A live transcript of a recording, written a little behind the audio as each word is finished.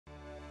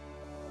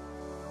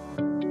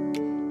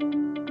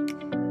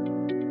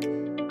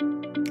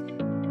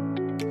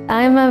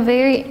I'm a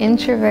very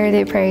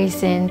introverted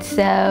person,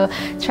 so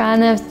trying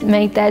to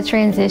make that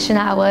transition,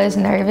 I was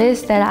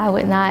nervous that I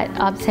would not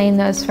obtain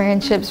those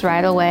friendships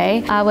right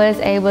away. I was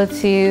able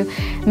to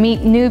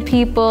meet new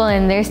people,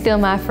 and they're still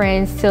my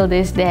friends till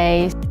this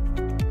day.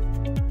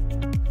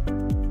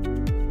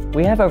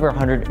 We have over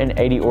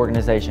 180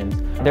 organizations.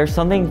 There's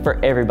something for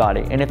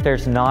everybody, and if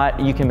there's not,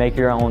 you can make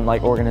your own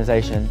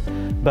organization.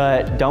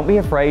 But don't be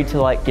afraid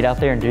to get out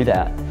there and do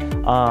that.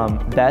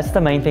 That's the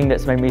main thing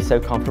that's made me so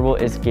comfortable,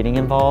 is getting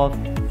involved.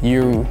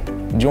 You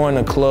join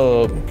a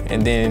club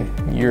and then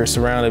you're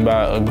surrounded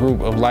by a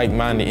group of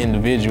like-minded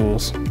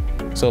individuals.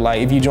 So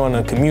if you join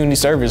a community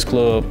service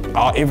club,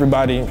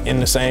 everybody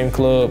in the same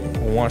club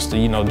wants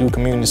to, do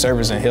community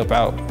service and help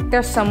out.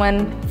 There's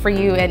someone for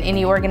you in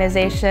any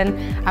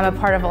organization. I'm a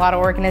part of a lot of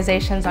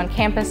organizations on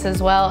campus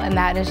as well, and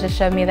that has just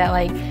shown me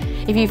that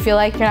if you feel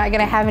like you're not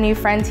gonna have any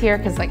friends here,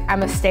 because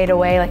I'm a state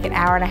away, an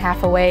hour and a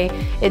half away,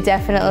 it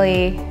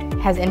definitely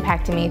has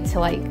impacted me to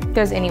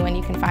there's anyone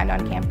you can find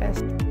on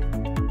campus.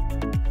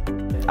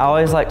 I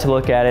always like to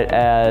look at it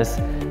as,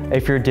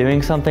 if you're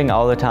doing something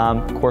all the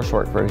time,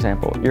 coursework for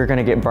example, you're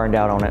gonna get burned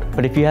out on it.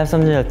 But if you have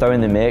something to throw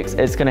in the mix,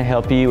 it's gonna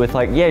help you with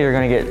yeah, you're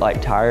gonna get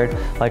tired.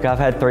 I've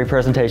had 3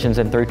 presentations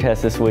and 3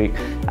 tests this week.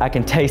 I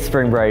can taste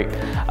spring break.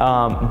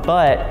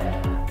 But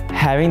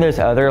having those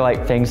other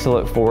things to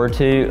look forward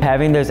to,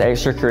 having those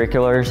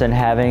extracurriculars and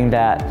having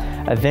that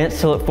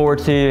events to look forward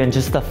to and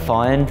just the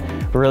fun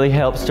really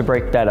helps to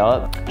break that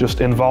up.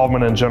 Just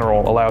involvement in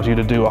general allows you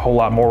to do a whole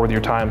lot more with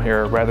your time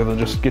here rather than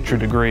just get your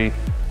degree.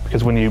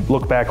 Because when you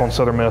look back on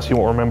Southern Miss, you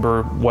won't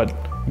remember what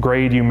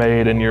grade you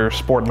made in your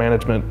sport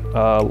management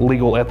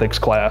legal ethics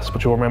class,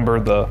 but you'll remember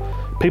the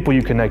people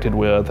you connected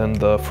with and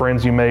the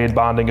friends you made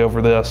bonding over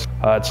this.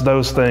 It's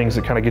those things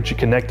that kind of get you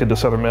connected to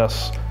Southern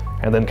Miss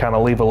and then kind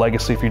of leave a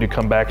legacy for you to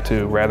come back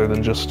to rather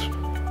than just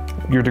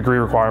your degree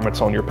requirements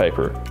on your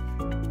paper.